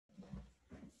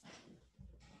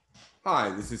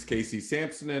Hi, this is Casey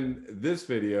Samson, and this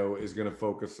video is going to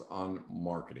focus on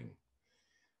marketing.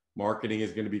 Marketing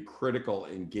is going to be critical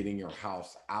in getting your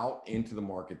house out into the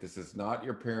market. This is not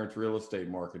your parents' real estate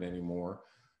market anymore.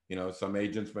 You know, some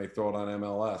agents may throw it on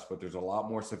MLS, but there's a lot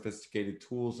more sophisticated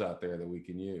tools out there that we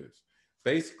can use.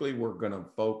 Basically, we're going to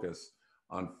focus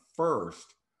on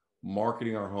first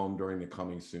marketing our home during the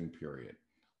coming soon period.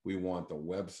 We want the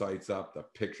websites up, the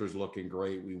pictures looking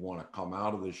great. We want to come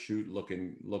out of the shoot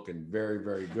looking very,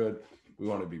 very good. We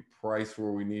want to be priced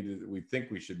where we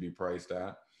think we should be priced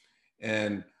at.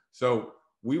 And so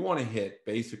we want to hit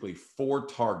basically four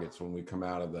targets when we come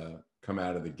out of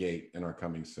the gate in our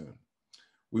coming soon.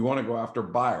 We want to go after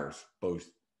buyers, both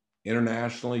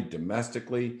internationally,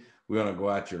 domestically. We want to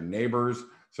go at your neighbors.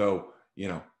 So,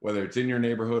 whether it's in your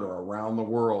neighborhood or around the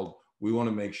world, we want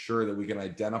to make sure that we can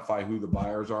identify who the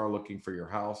buyers are looking for your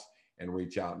house and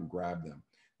reach out and grab them.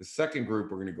 The second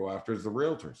group we're going to go after is the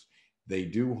realtors. They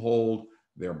do hold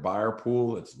their buyer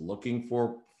pool that's looking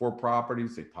for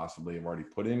properties. They possibly have already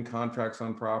put in contracts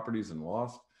on properties and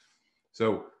lost.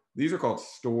 So these are called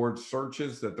stored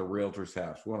searches that the realtors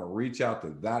have. So we want to reach out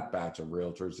to that batch of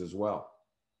realtors as well.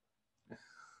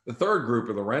 The third group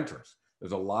are the renters.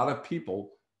 There's a lot of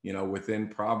people, within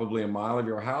probably a mile of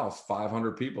your house,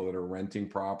 500 people that are renting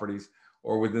properties,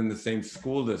 or within the same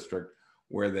school district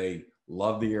where they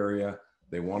love the area,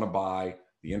 they want to buy,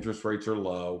 the interest rates are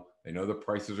low, they know the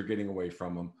prices are getting away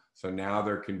from them. So now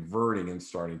they're converting and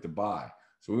starting to buy.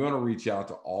 So we want to reach out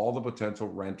to all the potential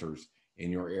renters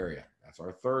in your area. That's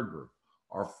our third group.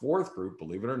 Our fourth group,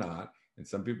 believe it or not, and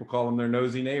some people call them their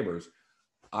nosy neighbors.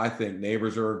 I think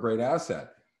neighbors are a great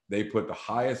asset. They put the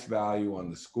highest value on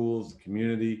the schools, the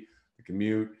community, the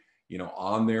commute,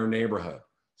 on their neighborhood.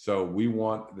 So we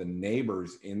want the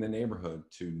neighbors in the neighborhood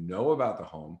to know about the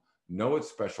home, know its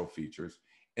special features,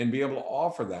 and be able to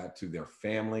offer that to their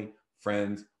family,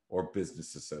 friends, or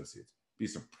business associates. Be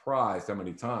surprised how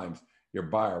many times your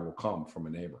buyer will come from a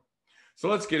neighbor. So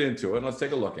let's get into it. Let's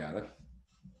take a look at it.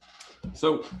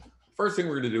 So first thing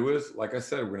we're going to do is, like I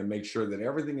said, we're going to make sure that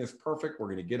everything is perfect. We're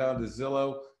going to get onto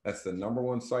Zillow. That's the number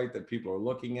one site that people are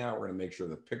looking at. We're going to make sure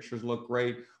the pictures look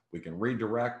great. We can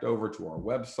redirect over to our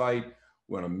website.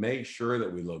 We want to make sure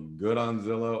that we look good on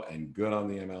Zillow and good on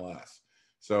the MLS.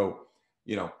 So,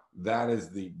 that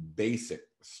is the basic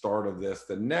start of this.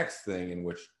 The next thing, in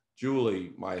which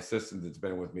Julie, my assistant that's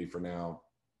been with me for now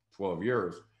 12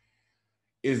 years,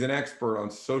 is an expert on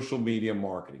social media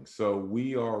marketing. So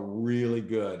we are really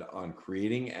good on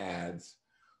creating ads,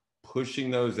 pushing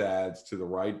those ads to the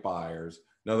right buyers.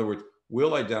 In other words,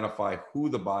 we'll identify who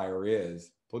the buyer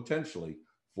is potentially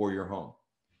for your home.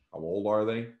 How old are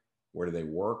they? Where do they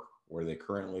work? Where do they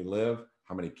currently live?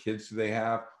 How many kids do they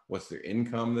have? What's their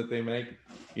income that they make,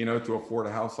 to afford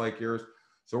a house like yours?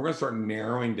 So we're going to start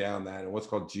narrowing down that in what's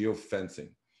called geofencing.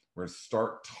 We're going to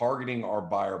start targeting our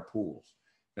buyer pools.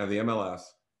 Now, the MLS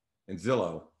and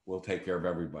Zillow will take care of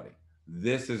everybody.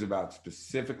 This is about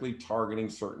specifically targeting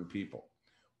certain people.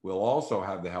 We'll also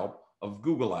have the help of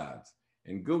Google Ads.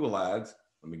 And Google Ads,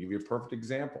 let me give you a perfect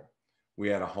example. We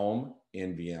had a home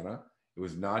in Vienna. It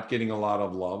was not getting a lot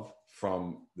of love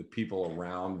from the people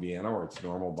around Vienna or its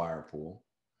normal buyer pool.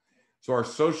 So our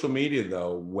social media,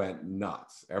 though, went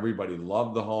nuts. Everybody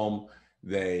loved the home.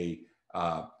 They,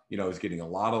 was getting a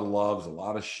lot of loves, a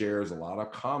lot of shares, a lot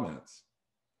of comments.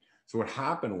 So what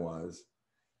happened was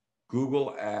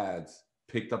Google Ads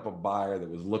picked up a buyer that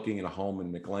was looking at a home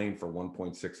in McLean for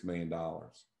 $1.6 million.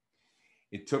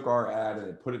 It took our ad and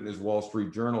it put it in his Wall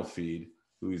Street Journal feed,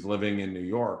 who he's living in New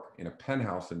York, in a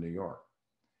penthouse in New York.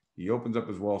 He opens up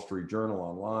his Wall Street Journal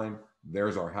online.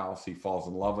 There's our house. He falls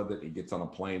in love with it. He gets on a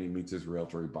plane. He meets his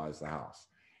realtor. He buys the house.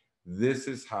 This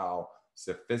is how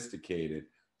sophisticated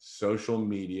social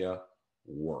media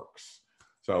works.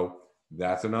 So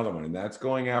that's another one. And that's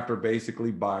going after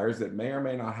basically buyers that may or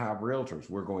may not have realtors.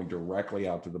 We're going directly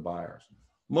out to the buyers.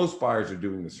 Most buyers are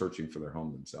doing the searching for their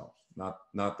home themselves,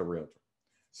 not the realtor.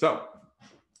 So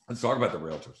let's talk about the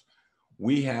realtors.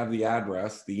 We have the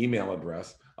address, the email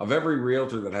address of every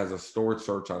realtor that has a stored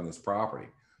search on this property.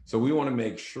 So we want to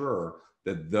make sure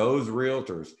that those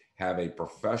realtors have a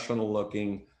professional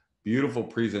looking, beautiful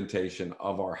presentation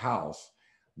of our house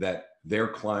that their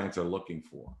clients are looking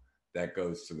for. That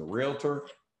goes to the realtor.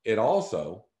 It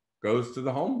also goes to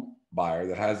the home buyer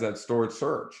that has that stored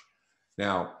search.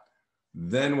 Now,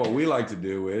 then what we like to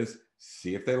do is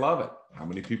see if they love it. How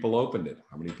many people opened it?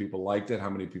 How many people liked it? How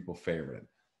many people favored it?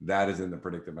 That is in the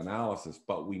predictive analysis,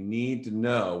 but we need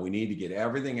to get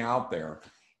everything out there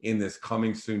in this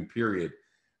coming soon period,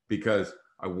 because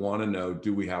I want to know,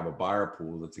 do we have a buyer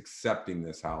pool that's accepting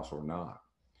this house or not?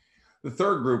 The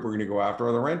third group we're going to go after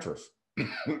are the renters.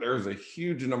 There's a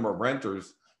huge number of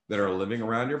renters that are living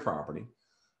around your property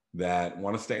that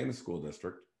want to stay in the school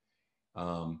district.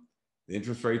 The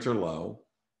interest rates are low.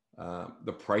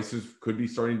 The prices could be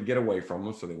starting to get away from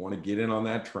them, so they want to get in on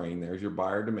that train. There's your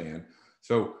buyer demand.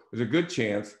 So there's a good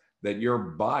chance that your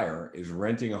buyer is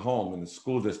renting a home in the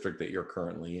school district that you're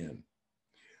currently in.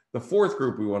 The fourth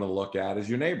group we want to look at is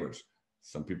your neighbors.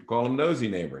 Some people call them nosy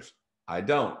neighbors. I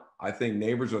don't. I think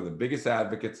neighbors are the biggest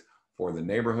advocates for the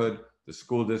neighborhood, the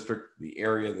school district, the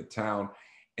area, the town,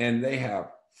 and they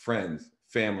have friends,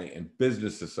 family, and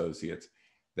business associates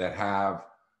that have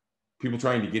people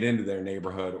trying to get into their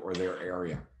neighborhood or their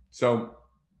area. So,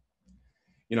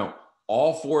 you know,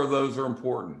 all four of those are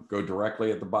important. Go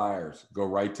directly at the buyers, go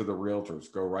right to the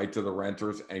realtors, go right to the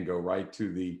renters, and go right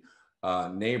to the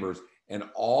neighbors. And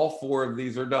all four of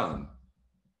these are done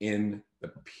in the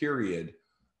period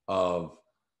of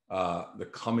the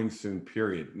coming soon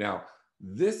period. Now,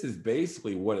 this is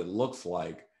basically what it looks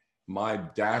like, my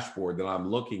dashboard that I'm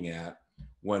looking at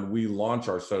when we launch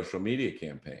our social media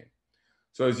campaign.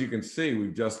 So as you can see,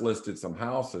 we've just listed some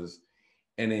houses,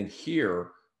 and in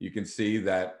here, you can see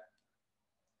that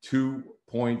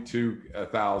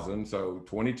 2.2 thousand, so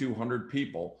 2,200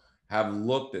 people have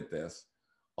looked at this.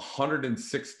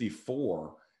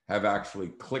 164 have actually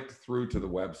clicked through to the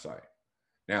website.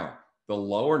 Now, the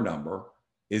lower number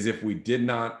is if we did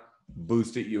not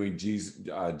boost it using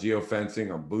geofencing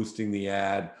or boosting the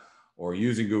ad or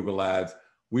using Google Ads,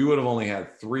 we would have only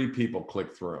had 3 people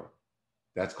click through.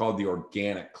 That's called the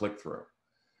organic click-through.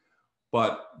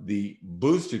 But the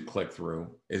boosted click-through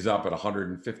is up at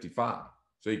 155.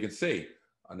 So you can see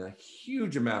a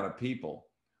huge amount of people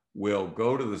will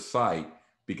go to the site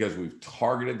because we've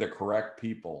targeted the correct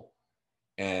people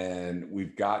and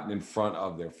we've gotten in front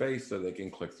of their face so they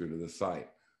can click through to the site.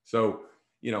 So,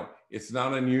 you know, it's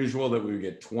not unusual that we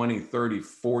get 20, 30,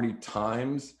 40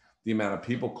 times the amount of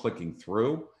people clicking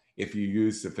through if you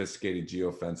use sophisticated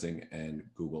geofencing and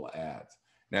Google Ads.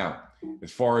 Now,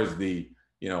 as far as the,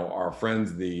 you know, our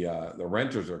friends, the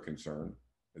renters are concerned,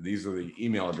 these are the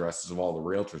email addresses of all the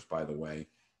realtors, by the way,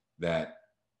 that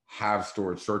have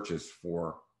stored searches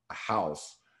for a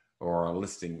house or a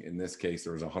listing. In this case,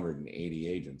 there's 180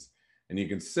 agents. And you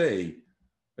can see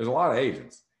there's a lot of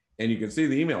agents, and you can see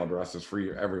the email addresses for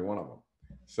every one of them.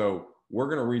 So we're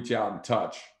going to reach out and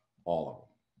touch all of them.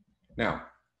 Now,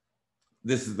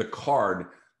 this is the card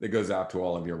that goes out to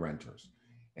all of your renters.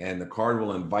 And the card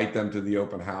will invite them to the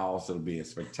open house. It'll be a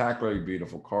spectacularly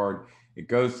beautiful card. It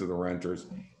goes to the renters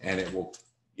and it will,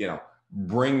 you know,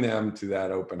 bring them to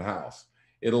that open house.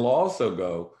 It'll also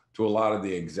go to a lot of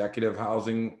the executive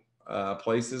housing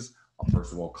places. A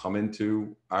person will come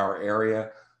into our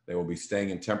area. They will be staying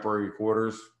in temporary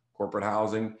quarters, corporate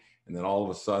housing, and then all of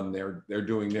a sudden they're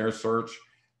doing their search.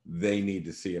 They need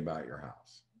to see about your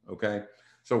house. Okay.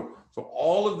 So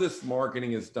all of this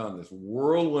marketing is done. This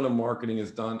whirlwind of marketing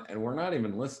is done, and we're not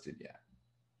even listed yet.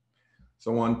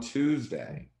 So on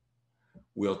Tuesday,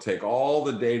 we'll take all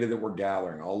the data that we're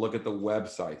gathering. I'll look at the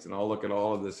websites and I'll look at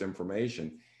all of this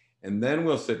information, and then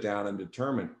we'll sit down and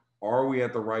determine, are we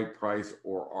at the right price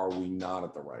or are we not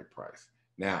at the right price?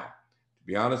 Now, to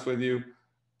be honest with you,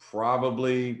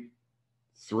 probably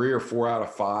 3 or 4 out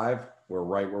of 5, we're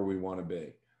right where we want to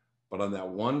be. But on that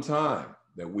one time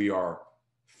that we are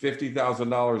 $50,000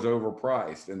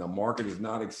 overpriced and the market is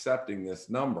not accepting this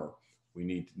number, we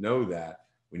need to know that.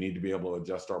 We need to be able to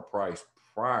adjust our price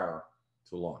prior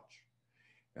to launch.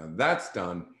 Now that's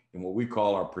done in what we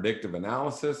call our predictive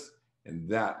analysis, and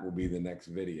that will be the next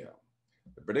video.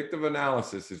 The predictive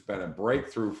analysis has been a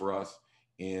breakthrough for us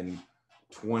in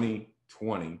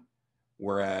 2020,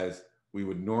 whereas we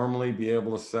would normally be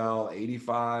able to sell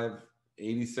 85,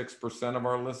 86% of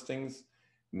our listings.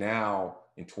 Now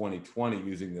in 2020,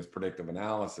 using this predictive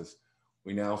analysis,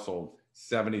 we now sold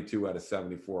 72 out of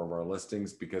 74 of our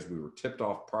listings because we were tipped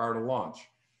off prior to launch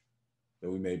that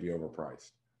we may be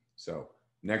overpriced. So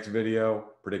next video,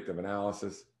 predictive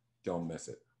analysis, don't miss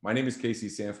it. My name is Casey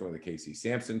Samson with the Casey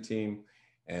Samson Team,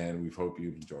 and we hope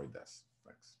you've enjoyed this.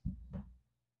 Thanks.